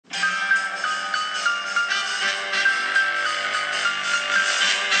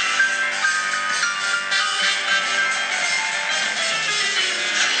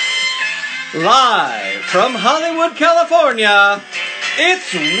Live from Hollywood, California,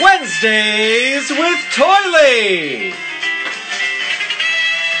 it's Wednesdays with Toiley.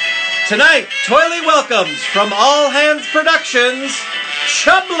 Tonight, Toiley welcomes from All Hands Productions,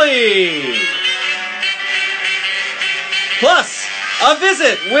 Chubbly. Plus, a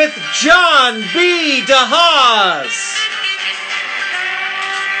visit with John B. deHaas.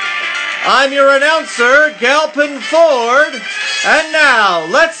 I'm your announcer, Galpin Ford, and now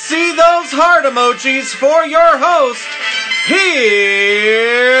let's see those heart emojis for your host.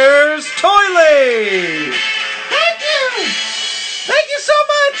 Here's Toiley. Thank you. Thank you so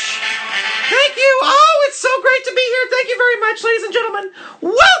much. Thank you. Oh, it's so great to be here. Thank you very much, ladies and gentlemen.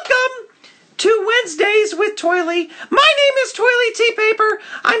 Welcome to Wednesdays with Toiley. My name is Toiley T.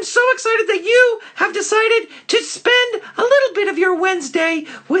 I'm so excited that you have decided to spend a little bit of your Wednesday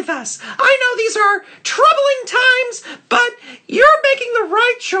with us. I know these are troubling times, but you're making the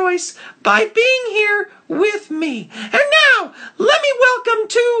right choice by being here with me. And now, let me welcome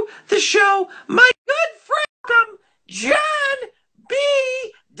to the show my good friend, John B.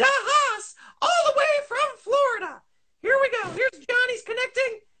 deHaas, all the way from Florida. Here we go. Here's John. He's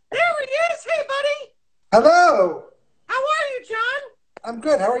connecting. There he is. Hey, buddy. Hello. How are you, John? I'm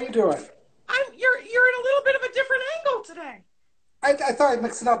good. How are you doing? You're in a little bit of a different angle today. I thought I'd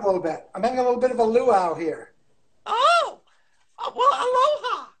mix it up a little bit. I'm having a little bit of a luau here. Oh, well,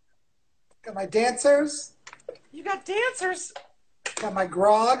 aloha. Got my dancers. You got dancers. Got my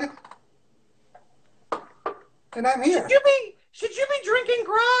grog. And I'm here. Should you be drinking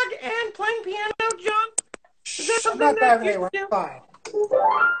grog and playing piano, John? Is that something I'm not that that you anywhere. do? I'm fine.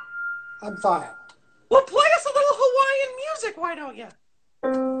 I'm fine. Well, play us a little Hawaiian music, why don't you?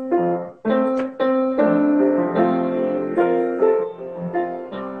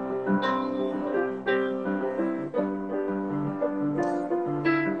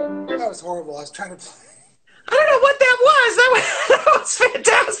 That was horrible. I was trying to play. I don't know what that was. That was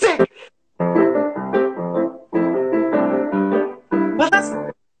fantastic. Well, that's...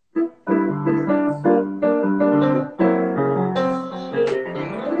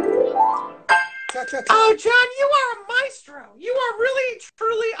 Oh, John, you are a maestro. You are really,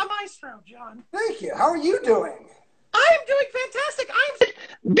 truly a maestro, John. Thank you. How are you doing? I am doing fantastic.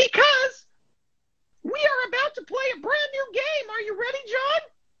 Because we are about to play a brand new game. Are you ready, John?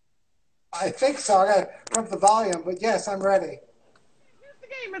 I think so. I gotta run up the volume, but yes, I'm ready. Here's the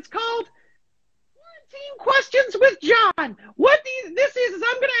game. It's called Quarantine Questions with John. What this is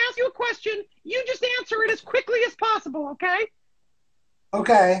I'm going to ask you a question. You just answer it as quickly as possible, okay?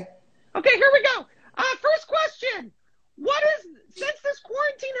 Okay. Okay, here we go. First question. Since this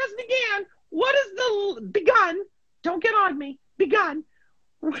quarantine has begun, don't get on me, begun.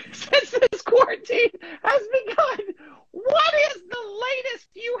 Since this quarantine has begun, what is the latest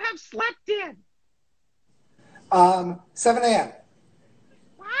you have slept in? 7 a.m.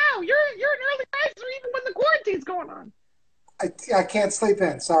 Wow, you're an early riser even when the quarantine's going on. I can't sleep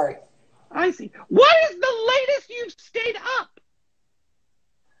in. Sorry. I see. What is the latest you've stayed up?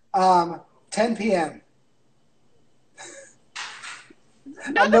 10 p.m.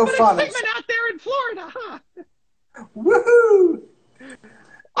 Nothing no but fun. excitement out there in Florida, huh? Woohoo!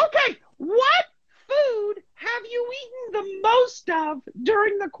 Okay, what food have you eaten the most of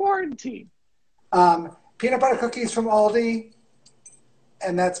during the quarantine? Peanut butter cookies from Aldi,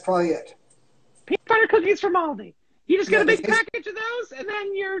 and that's probably it. Peanut butter cookies from Aldi. You just get a big package of those, and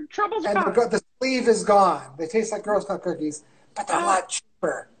then your troubles are gone. The sleeve is gone. They taste like Girl Scout cookies, but they're a lot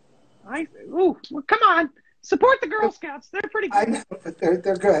cheaper. Well, come on. Support the Girl Scouts. They're pretty good. I know, but they're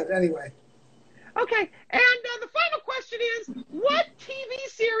good anyway. Okay, and the final question is, what TV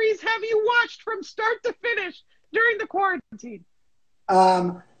series have you watched from start to finish during the quarantine? 3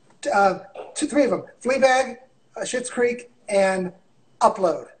 of them: Fleabag, Schitt's Creek, and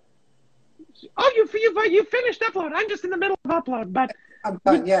Upload. Oh, you finished Upload. I'm just in the middle of Upload, but I'm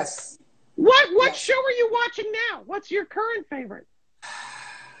done. Yes. What show are you watching now? What's your current favorite?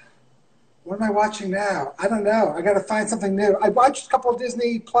 What am I watching now? I don't know. I got to find something new. I watched a couple of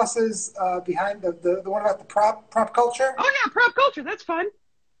Disney Pluses behind the one about the prop culture. Oh yeah, prop culture. That's fun.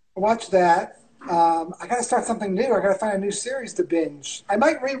 I watched that. I got to start something new. I got to find a new series to binge. I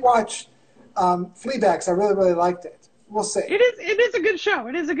might rewatch Fleabag because I really, really liked it. We'll see. It is a good show.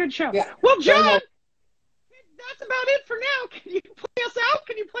 It is a good show. Yeah. Well, John, that's about it for now. Can you play us out?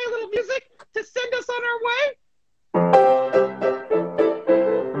 Can you play a little music to send us on our way?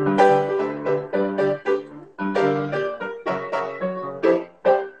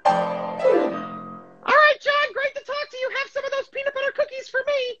 All right, John, great to talk to you. Have some of those peanut butter cookies for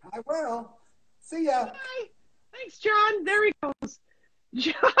me. I will. See ya. Bye. Thanks, John. There he goes.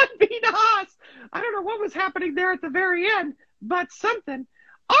 John B. deHaas. I don't know what was happening there at the very end, but something.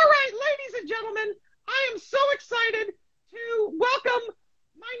 All right, ladies and gentlemen, I am so excited to welcome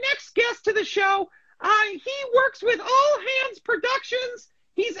my next guest to the show. He works with All Hands Productions.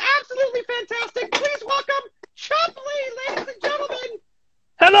 He's absolutely fantastic. Please welcome Chubbly, ladies and gentlemen.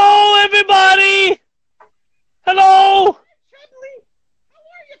 Hello, everybody. Hello. Chubbly, how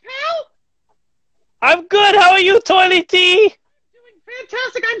are you, pal? I'm good. How are you, Toiley T? Doing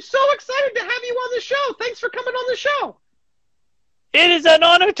fantastic. I'm so excited to have you on the show. Thanks for coming on the show. It is an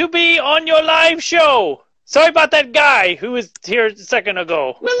honor to be on your live show. Sorry about that guy who was here a second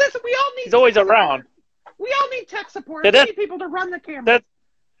ago. Well, listen, we all need. He's always around. We all need tech support. Yeah, we need people to run the camera.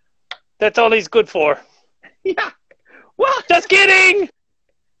 That's all he's good for. Yeah. Well. Just kidding.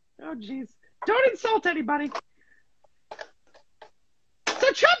 Oh, jeez. Don't insult anybody.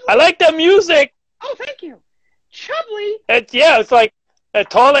 So, Chubbly. I like the music. Oh, thank you. Chubbly. It's like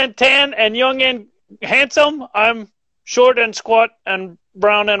tall and tan and young and handsome. I'm short and squat and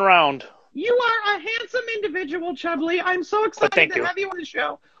brown and round. You are a handsome individual, Chubbly. I'm so excited to have you on the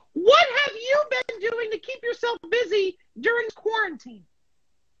show. What have you been doing to keep yourself busy during quarantine?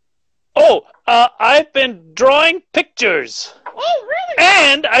 Oh, I've been drawing pictures. Oh, really?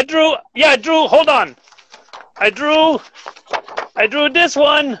 And I drew, hold on. I drew this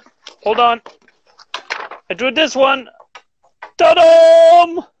one. Hold on. I drew this one. Ta-da!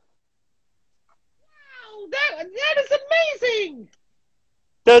 Wow, that is amazing.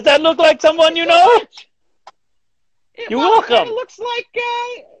 Does that look like someone you know? You're welcome. It looks like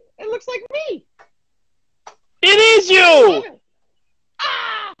me. It is you.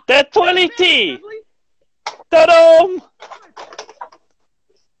 That's Toiley T. Ta-da! Of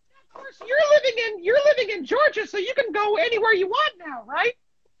course, you're living in Georgia, so you can go anywhere you want now, right?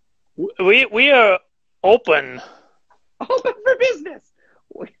 We are open. Open for business.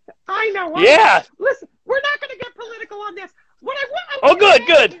 I know. Yeah. Listen, we're not going to get political on this.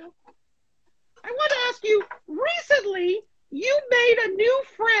 Good. I want to ask you, recently, you made a new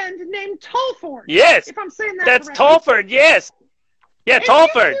friend named Tolford. Yes. If I'm saying that That's correctly. Tolford, yes. Yeah, And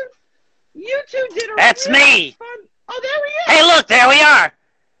Tolford. You two did a That's really me. fun... Oh, there he is. Hey, look, there we are.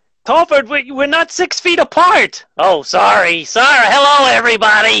 Tolford, we're not 6 feet apart. Oh, sorry. Hello,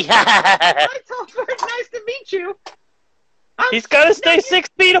 everybody. Hi, Tolford. Nice to meet you. He's got to stay 6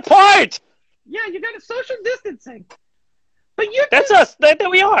 feet apart. Yeah, you got a social distancing. But That's us. There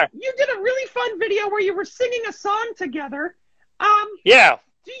we are. You did a really fun video where you were singing a song together. Yeah.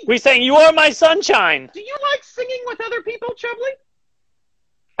 We sang "You Are My Sunshine." Do you like singing with other people, Chubbly?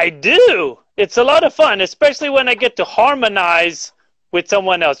 I do. It's a lot of fun, especially when I get to harmonize with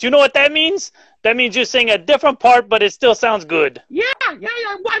someone else. You know what that means? That means you sing a different part, but it still sounds good. Yeah. Well,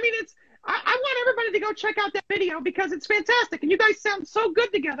 I mean, I want everybody to go check out that video because it's fantastic, and you guys sound so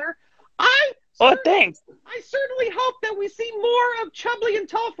good together. Thanks. I certainly hope that we see more of Chubbly and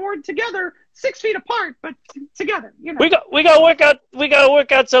Tolford together, 6 feet apart, but together. You know. We gotta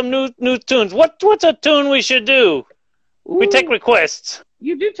work out some new tunes. What's a tune we should do? Ooh, we take requests.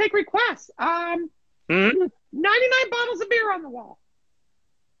 You do take requests. 99 bottles of beer on the wall.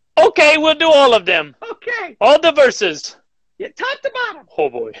 Okay, we'll do all of them. Okay. All the verses. Yeah, top to bottom. Oh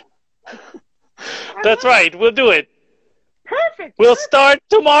boy. That's right. We'll do it. Perfect. We'll start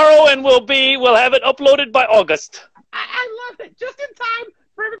tomorrow and we'll have it uploaded by August. I love it. Just in time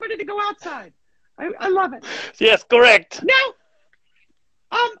for everybody to go outside. I love it. Yes, correct. Now,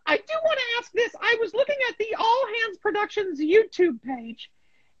 I do want to ask this. I was looking at the All Hands Productions YouTube page,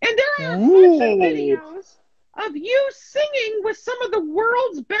 and there are a bunch of videos of you singing with some of the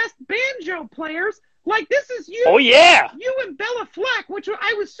world's best banjo players. Like this is you. Oh yeah. You and Bella Fleck, which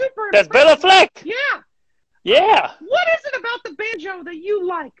I was super That's impressed Bella Fleck. with. Yeah. Yeah. What is it about the banjo that you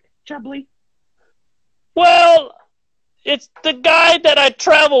like, Chubbly? Well, it's the guy that I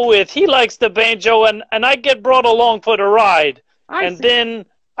travel with. He likes the banjo, and I get brought along for the ride. Then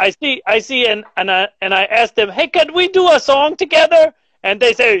I see, and I ask them, hey, could we do a song together? And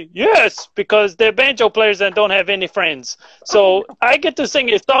they say yes, because they're banjo players and don't have any friends. So I get to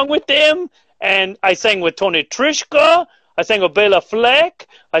sing a song with them, and I sang with Tony Trishka. I sang with Bela Fleck.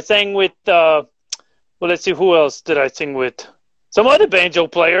 I sang with well, let's see, who else did I sing with? Some other banjo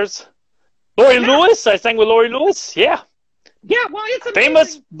players. Lori Lewis. I sang with Lori Lewis. Yeah. Yeah, well, it's amazing.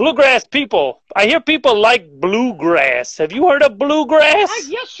 Famous bluegrass people. I hear people like bluegrass. Have you heard of bluegrass?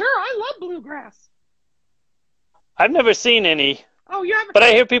 Yeah, sure. I love bluegrass. I've never seen any. Oh, you haven't? But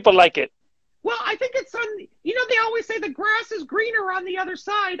I hear people like it. Well, I think it's on, they always say the grass is greener on the other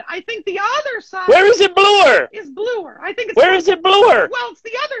side. I think the other side. Where is it bluer? Is bluer. I think it's. Where is it bluer? Well, it's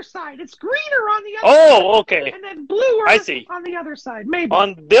the other side. It's greener on the other side. Oh, okay. And then bluer I see. on the other side, maybe.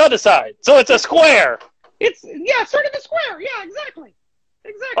 On the other side. So it's a square. It's, sort of a square. Yeah, exactly.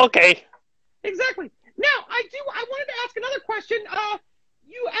 Exactly. Okay. Exactly. Now, I wanted to ask another question.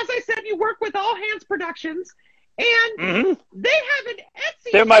 As I said, you work with All Hands Productions, and they have an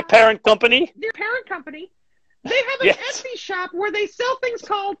Etsy They're shop. my parent company. Their parent company. They have an Etsy shop where they sell things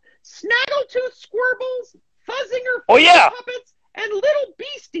called Snaggletooth Squirbles, Fuzzinger puppets, and Little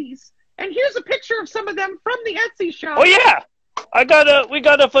Beasties. And here's a picture of some of them from the Etsy shop. Oh, yeah. We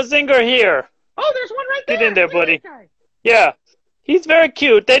got a Fuzzinger here. Oh, there's one right there. Get in there, buddy. Yeah. He's very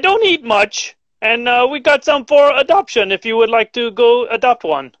cute. They don't eat much. And we got some for adoption if you would like to go adopt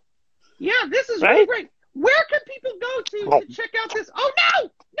one. Yeah, this is really great. Where can people go to check out this? Oh, no!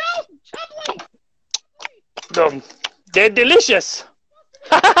 No! Chubbly! They're delicious.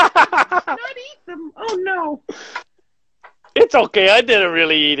 Not eat them. Oh, no. It's okay. I didn't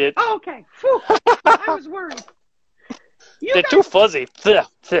really eat it. Oh, okay. Whew. I was worried. They're too fuzzy. You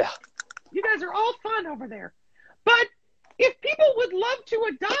guys are all fun over there. But if people would love to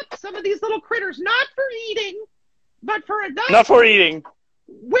adopt some of these little critters, not for eating, but for adoption. Not for eating.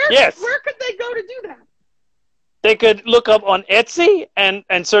 Where could they go to do that? They could look up on Etsy and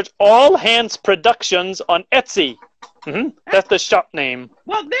search All Hands Productions on Etsy. That's the shop name.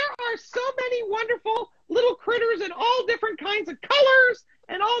 Well, there are so many wonderful little critters in all different kinds of colors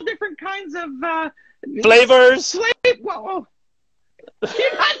and all different kinds of flavors. Whoa.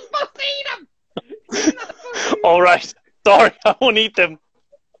 You're not supposed to eat them. All right. Sorry, I won't eat them.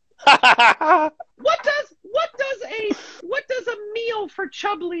 What does a meal for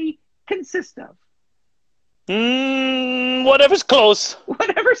Chubbly consist of? Whatever's close.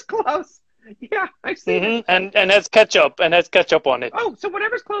 Whatever's close. Yeah, I've seen it. And has ketchup on it. Oh, so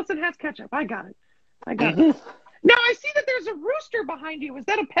whatever's close and has ketchup. I got it. Now I see that there's a rooster behind you. Is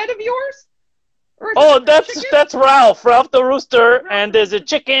that a pet of yours? That's Ralph the rooster, and there's a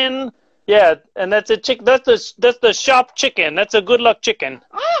chicken. Yeah, and that's a chick. That's the shop chicken. That's a good luck chicken.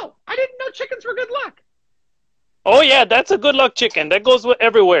 Oh, I didn't know chickens were good luck. Oh yeah, that's a good luck chicken. That goes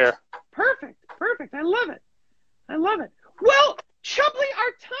everywhere. Perfect. I love it. Well, Chubbly,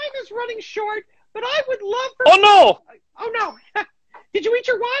 our time is running short, but I would love for. Oh no! Did you eat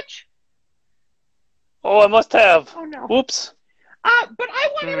your watch? Oh, I must have. Oh no! Oops. But I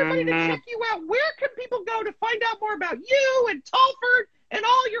want everybody to check you out. Where can people go to find out more about you and Talford and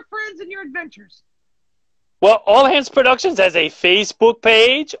all your friends and your adventures? Well, All Hands Productions has a Facebook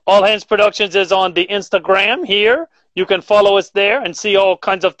page. All Hands Productions is on the Instagram here. You can follow us there and see all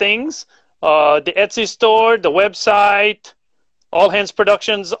kinds of things. The Etsy store, the website, All Hands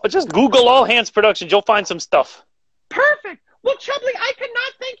Productions. Just Google All Hands Productions. You'll find some stuff. Perfect. Well, Chubbly, I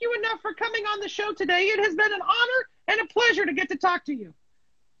cannot thank you enough for coming on the show today. It has been an honor and a pleasure to get to talk to you.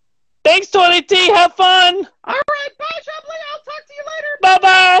 Thanks, Toiley T. Have fun. All right. Bye, Chubbly. I'll talk to you later.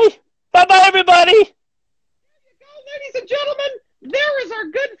 Bye-bye. Bye-bye, everybody. There you go, ladies and gentlemen. There is our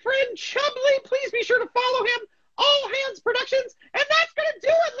good friend Chubbly. Please be sure to follow him. All Hands Productions. And that's going to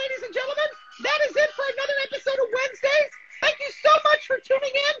do it, ladies and gentlemen. That is it for another episode of Wednesdays. Thank you so much for tuning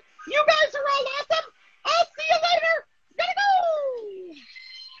in. You guys are all awesome. I'll see you later. Gotta go.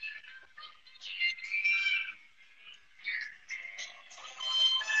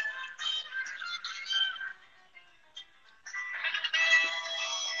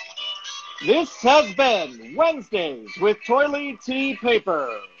 This has been Wednesdays with Toiley T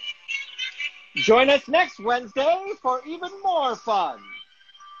Paper. Join us next Wednesday for even more fun.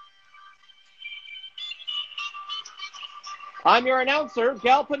 I'm your announcer,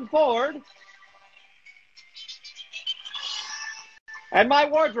 Galpin Ford. And my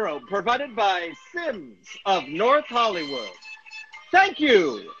wardrobe provided by Sims of North Hollywood. Thank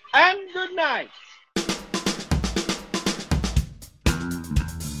you, and good night.